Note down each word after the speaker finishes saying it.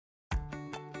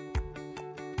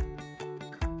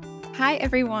Hi,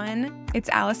 everyone. It's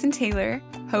Allison Taylor,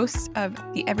 host of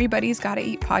the Everybody's Gotta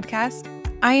Eat podcast.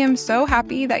 I am so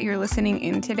happy that you're listening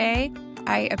in today.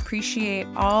 I appreciate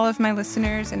all of my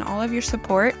listeners and all of your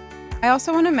support. I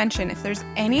also want to mention, if there's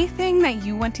anything that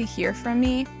you want to hear from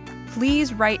me,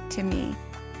 please write to me.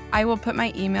 I will put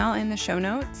my email in the show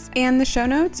notes, and the show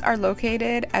notes are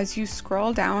located as you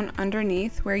scroll down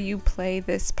underneath where you play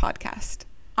this podcast.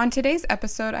 On today's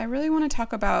episode, I really want to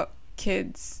talk about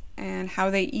kids and how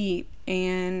they eat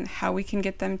and how we can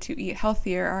get them to eat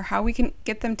healthier, or how we can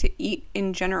get them to eat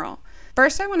in general.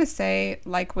 First, I want to say,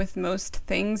 like with most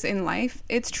things in life,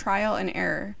 it's trial and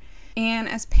error. And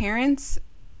as parents,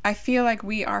 I feel like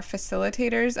we are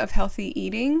facilitators of healthy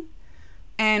eating,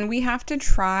 and we have to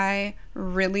try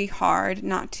really hard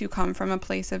not to come from a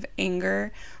place of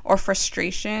anger or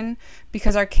frustration,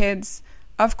 because our kids,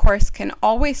 of course, can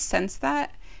always sense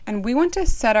that, and we want to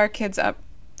set our kids up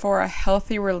for a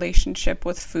healthy relationship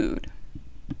with food.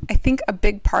 I think a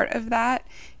big part of that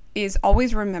is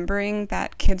always remembering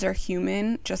that kids are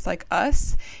human just like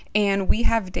us, and we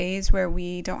have days where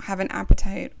we don't have an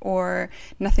appetite, or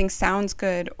nothing sounds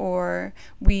good, or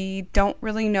we don't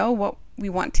really know what we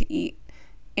want to eat.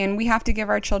 And we have to give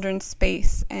our children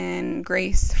space and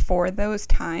grace for those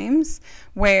times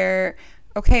where,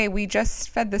 okay, we just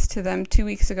fed this to them 2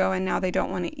 weeks ago and now they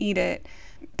don't want to eat it.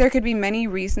 There could be many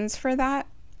reasons for that,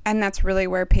 and that's really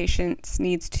where patience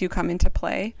needs to come into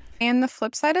play. And the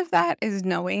flip side of that is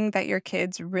knowing that your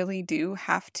kids really do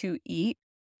have to eat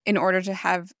in order to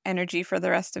have energy for the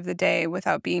rest of the day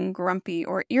without being grumpy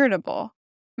or irritable.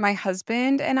 My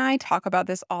husband and I talk about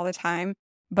this all the time,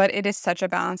 but it is such a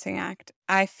balancing act.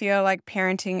 I feel like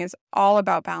parenting is all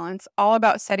about balance, all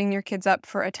about setting your kids up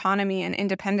for autonomy and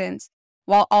independence,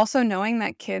 while also knowing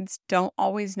that kids don't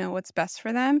always know what's best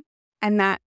for them, and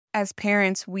that as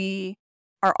parents, we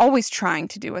are always trying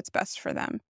to do what's best for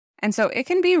them. And so it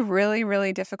can be really,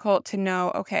 really difficult to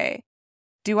know, okay,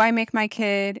 do I make my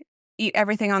kid eat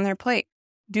everything on their plate?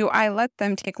 Do I let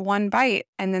them take one bite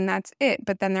and then that's it,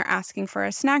 but then they're asking for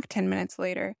a snack 10 minutes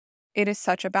later? It is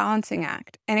such a balancing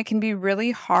act. And it can be really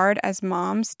hard as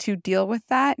moms to deal with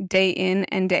that day in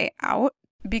and day out,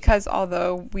 because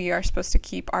although we are supposed to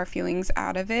keep our feelings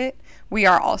out of it, we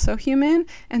are also human.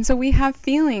 And so we have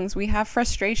feelings, we have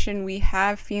frustration, we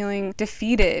have feeling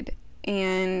defeated,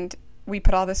 and we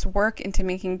put all this work into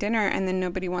making dinner and then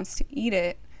nobody wants to eat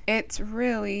it. It's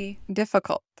really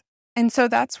difficult. And so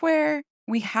that's where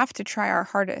we have to try our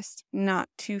hardest not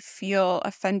to feel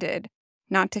offended,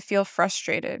 not to feel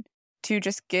frustrated, to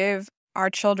just give our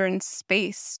children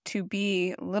space to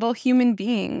be little human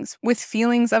beings with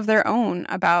feelings of their own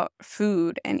about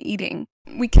food and eating.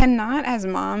 We cannot, as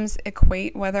moms,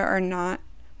 equate whether or not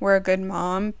we're a good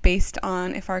mom based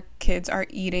on if our kids are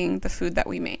eating the food that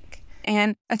we make.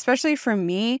 And especially for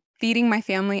me, feeding my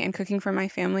family and cooking for my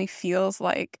family feels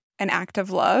like an act of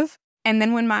love. And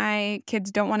then when my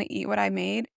kids don't want to eat what I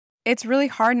made, it's really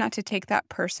hard not to take that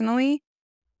personally.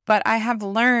 But I have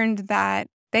learned that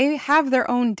they have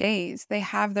their own days, they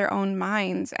have their own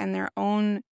minds and their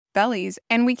own bellies,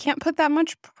 and we can't put that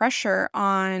much pressure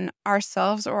on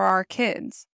ourselves or our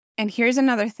kids. And here's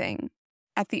another thing.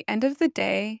 At the end of the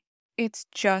day, it's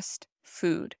just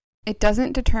food. It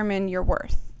doesn't determine your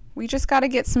worth. We just got to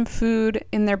get some food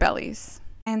in their bellies.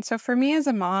 And so for me as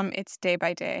a mom, it's day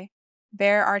by day.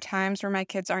 There are times where my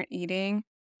kids aren't eating,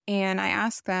 and I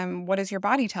ask them, what is your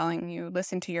body telling you?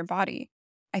 Listen to your body.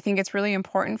 I think it's really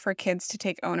important for kids to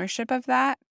take ownership of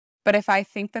that. But if I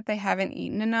think that they haven't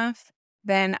eaten enough,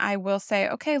 then I will say,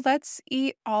 okay, let's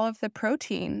eat all of the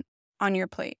protein on your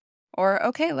plate. Or,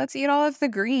 okay, let's eat all of the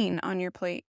green on your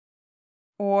plate.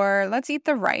 Or let's eat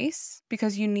the rice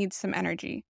because you need some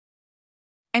energy.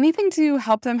 Anything to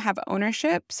help them have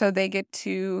ownership so they get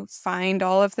to find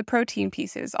all of the protein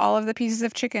pieces, all of the pieces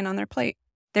of chicken on their plate.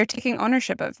 They're taking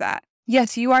ownership of that.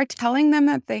 Yes, you are telling them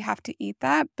that they have to eat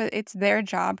that, but it's their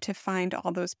job to find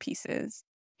all those pieces.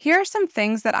 Here are some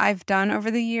things that I've done over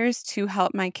the years to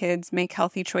help my kids make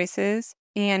healthy choices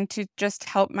and to just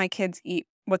help my kids eat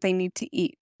what they need to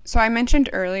eat. So I mentioned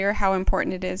earlier how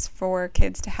important it is for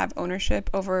kids to have ownership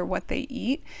over what they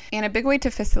eat. And a big way to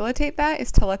facilitate that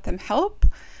is to let them help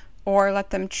or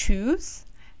let them choose.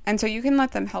 And so you can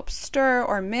let them help stir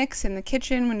or mix in the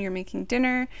kitchen when you're making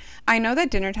dinner. I know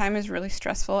that dinner time is really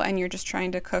stressful and you're just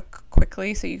trying to cook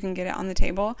quickly so you can get it on the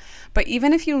table. But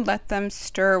even if you let them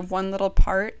stir one little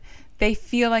part, they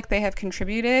feel like they have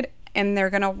contributed and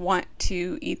they're going to want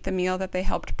to eat the meal that they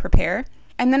helped prepare.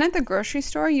 And then at the grocery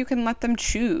store, you can let them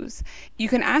choose. You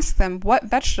can ask them, what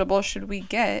vegetables should we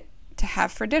get to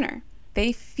have for dinner?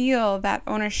 they feel that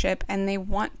ownership and they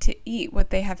want to eat what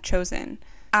they have chosen.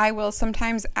 I will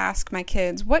sometimes ask my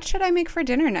kids, what should I make for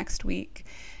dinner next week?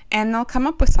 And they'll come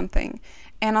up with something.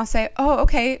 And I'll say, oh,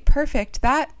 okay, perfect.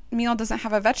 That meal doesn't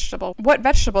have a vegetable. What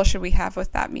vegetable should we have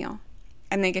with that meal?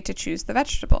 And they get to choose the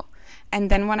vegetable. And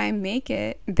then when I make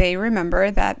it, they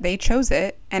remember that they chose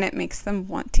it and it makes them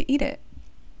want to eat it.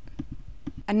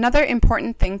 Another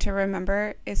important thing to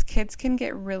remember is kids can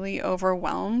get really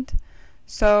overwhelmed.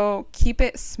 So keep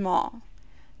it small.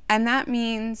 And that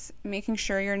means making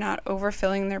sure you're not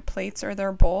overfilling their plates or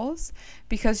their bowls,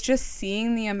 because just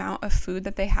seeing the amount of food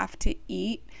that they have to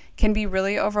eat can be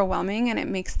really overwhelming and it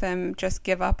makes them just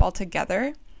give up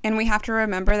altogether. And we have to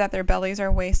remember that their bellies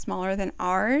are way smaller than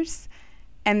ours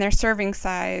and their serving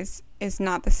size is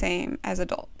not the same as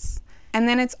adults. And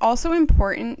then it's also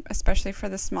important, especially for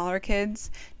the smaller kids,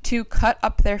 to cut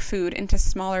up their food into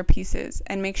smaller pieces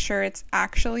and make sure it's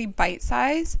actually bite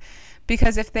size.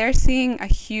 Because if they're seeing a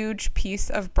huge piece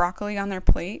of broccoli on their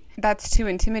plate, that's too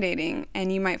intimidating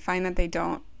and you might find that they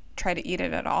don't try to eat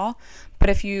it at all. But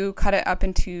if you cut it up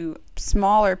into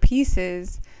smaller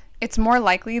pieces, it's more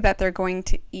likely that they're going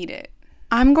to eat it.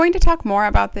 I'm going to talk more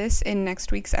about this in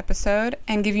next week's episode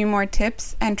and give you more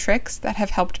tips and tricks that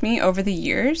have helped me over the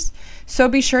years. So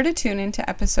be sure to tune into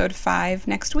episode 5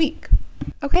 next week.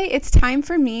 Okay, it's time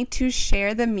for me to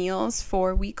share the meals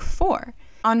for week 4.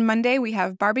 On Monday, we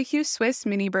have barbecue Swiss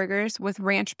mini burgers with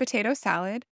ranch potato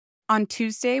salad. On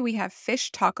Tuesday, we have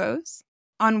fish tacos.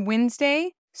 On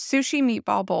Wednesday, sushi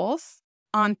meatball bowls.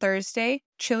 On Thursday,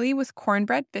 chili with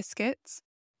cornbread biscuits.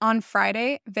 On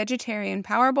Friday, vegetarian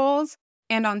power bowls.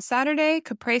 And on Saturday,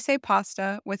 caprese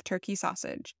pasta with turkey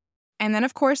sausage. And then,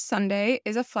 of course, Sunday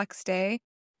is a flex day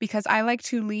because I like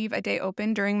to leave a day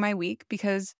open during my week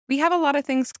because we have a lot of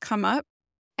things come up.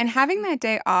 And having that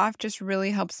day off just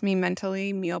really helps me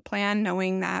mentally meal plan,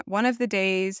 knowing that one of the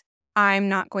days I'm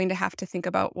not going to have to think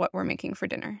about what we're making for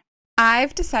dinner.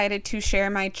 I've decided to share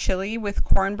my chili with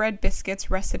cornbread biscuits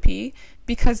recipe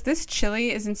because this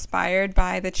chili is inspired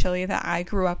by the chili that I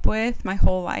grew up with my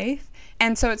whole life.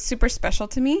 And so it's super special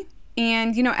to me.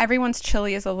 And, you know, everyone's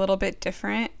chili is a little bit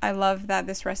different. I love that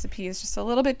this recipe is just a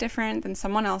little bit different than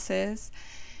someone else's.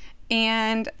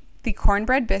 And the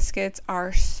cornbread biscuits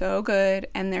are so good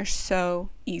and they're so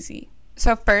easy.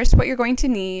 So first, what you're going to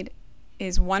need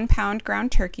is 1 pound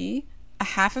ground turkey, a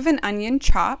half of an onion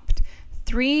chopped,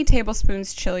 3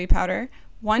 tablespoons chili powder,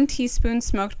 1 teaspoon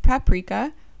smoked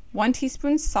paprika, 1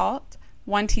 teaspoon salt,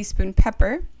 1 teaspoon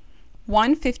pepper,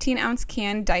 1 15-ounce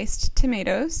can diced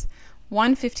tomatoes,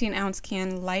 1 15-ounce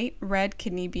can light red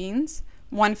kidney beans,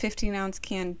 1 15-ounce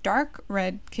can dark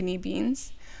red kidney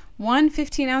beans, 1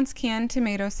 15-ounce can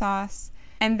tomato sauce,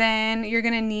 and then you're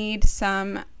going to need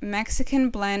some Mexican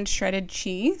blend shredded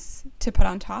cheese to put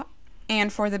on top.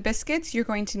 And for the biscuits, you're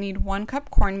going to need 1 cup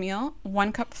cornmeal,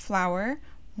 1 cup flour,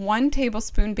 1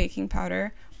 tablespoon baking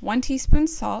powder, 1 teaspoon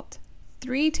salt,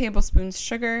 3 tablespoons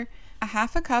sugar, a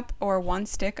half a cup or 1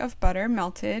 stick of butter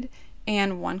melted,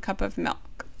 and 1 cup of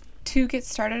milk. To get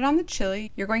started on the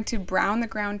chili, you're going to brown the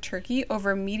ground turkey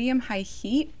over medium-high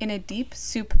heat in a deep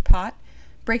soup pot,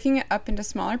 breaking it up into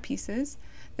smaller pieces.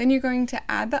 Then you're going to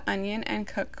add the onion and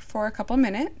cook for a couple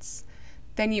minutes.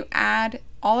 Then you add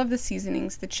all of the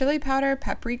seasonings, the chili powder,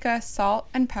 paprika, salt,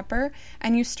 and pepper,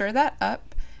 and you stir that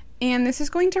up. And this is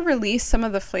going to release some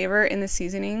of the flavor in the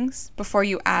seasonings before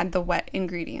you add the wet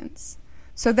ingredients.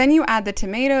 So then you add the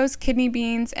tomatoes, kidney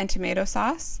beans, and tomato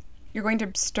sauce. You're going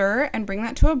to stir and bring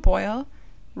that to a boil,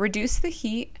 reduce the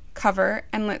heat, cover,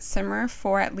 and let simmer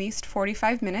for at least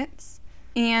 45 minutes.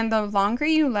 And the longer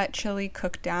you let chili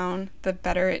cook down, the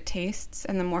better it tastes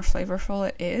and the more flavorful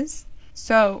it is.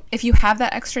 So if you have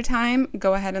that extra time,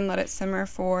 go ahead and let it simmer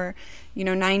for,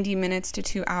 90 minutes to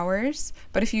 2 hours.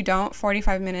 But if you don't,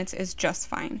 45 minutes is just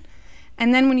fine.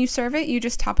 And then when you serve it, you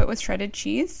just top it with shredded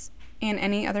cheese and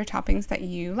any other toppings that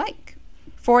you like.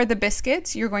 For the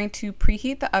biscuits, you're going to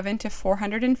preheat the oven to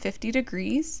 450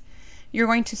 degrees. You're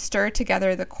going to stir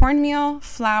together the cornmeal,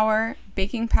 flour,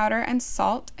 baking powder, and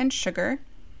salt and sugar.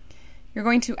 You're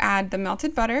going to add the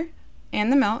melted butter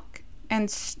and the milk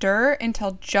and stir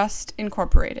until just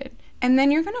incorporated. And then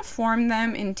you're going to form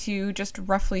them into just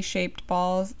roughly shaped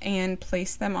balls and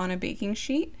place them on a baking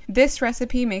sheet. This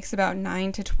recipe makes about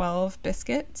 9 to 12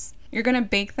 biscuits. You're going to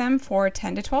bake them for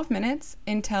 10 to 12 minutes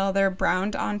until they're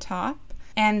browned on top.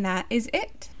 And that is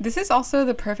it. This is also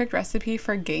the perfect recipe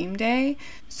for game day,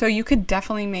 so you could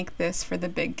definitely make this for the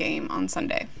big game on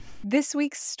Sunday. This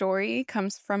week's story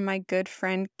comes from my good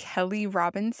friend Kelly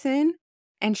Robinson,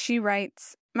 and she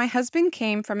writes, "My husband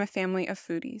came from a family of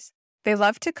foodies. They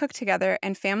love to cook together,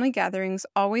 and family gatherings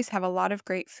always have a lot of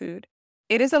great food.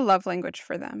 It is a love language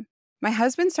for them. My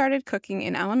husband started cooking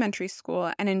in elementary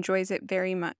school and enjoys it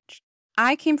very much.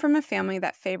 I came from a family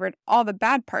that favored all the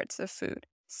bad parts of food: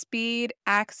 speed,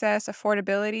 access,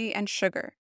 affordability, and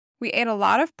sugar. We ate a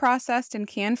lot of processed and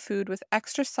canned food with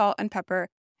extra salt and pepper,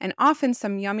 and often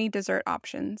some yummy dessert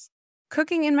options.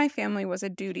 Cooking in my family was a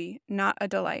duty, not a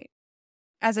delight.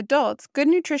 As adults, good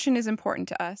nutrition is important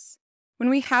to us. When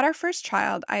we had our first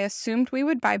child, I assumed we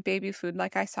would buy baby food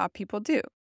like I saw people do.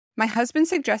 My husband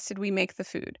suggested we make the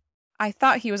food. I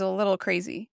thought he was a little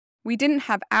crazy. We didn't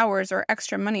have hours or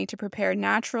extra money to prepare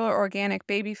natural or organic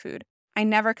baby food. I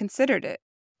never considered it.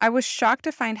 I was shocked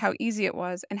to find how easy it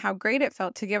was and how great it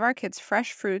felt to give our kids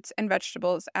fresh fruits and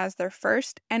vegetables as their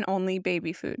first and only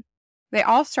baby food. They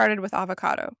all started with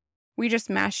avocado. We just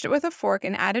mashed it with a fork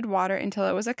and added water until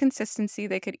it was a consistency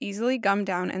they could easily gum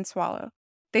down and swallow.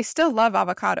 They still love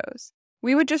avocados.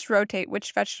 We would just rotate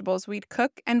which vegetables we'd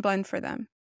cook and blend for them.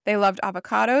 They loved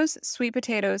avocados, sweet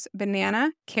potatoes,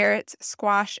 banana, carrots,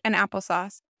 squash, and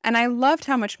applesauce, and I loved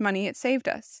how much money it saved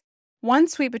us. One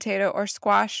sweet potato or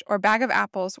squash or bag of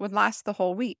apples would last the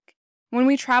whole week. When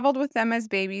we traveled with them as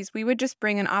babies, we would just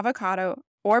bring an avocado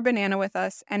or banana with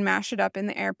us and mash it up in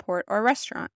the airport or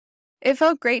restaurant. It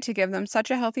felt great to give them such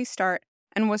a healthy start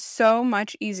and was so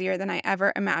much easier than I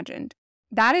ever imagined.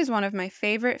 That is one of my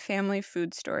favorite family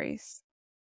food stories.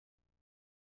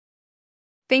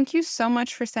 Thank you so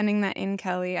much for sending that in,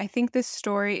 Kelly. I think this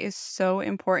story is so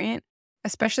important,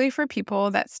 especially for people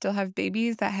that still have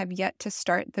babies that have yet to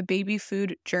start the baby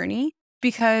food journey,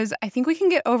 because I think we can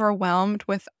get overwhelmed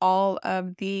with all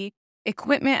of the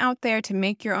equipment out there to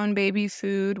make your own baby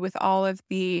food, with all of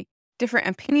the different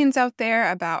opinions out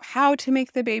there about how to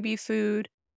make the baby food.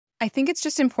 I think it's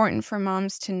just important for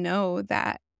moms to know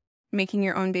that making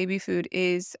your own baby food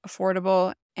is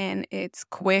affordable and it's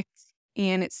quick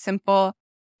and it's simple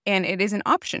and it is an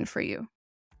option for you.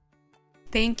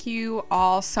 Thank you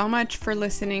all so much for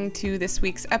listening to this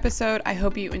week's episode. I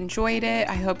hope you enjoyed it.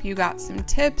 I hope you got some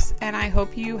tips, and I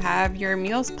hope you have your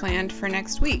meals planned for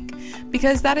next week,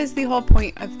 because that is the whole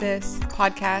point of this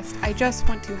podcast. I just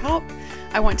want to help.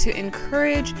 I want to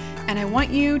encourage, and I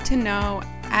want you to know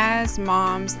as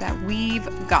moms that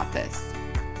we've got this.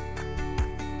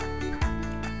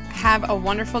 Have a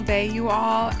wonderful day, you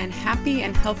all, and happy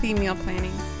and healthy meal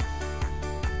planning.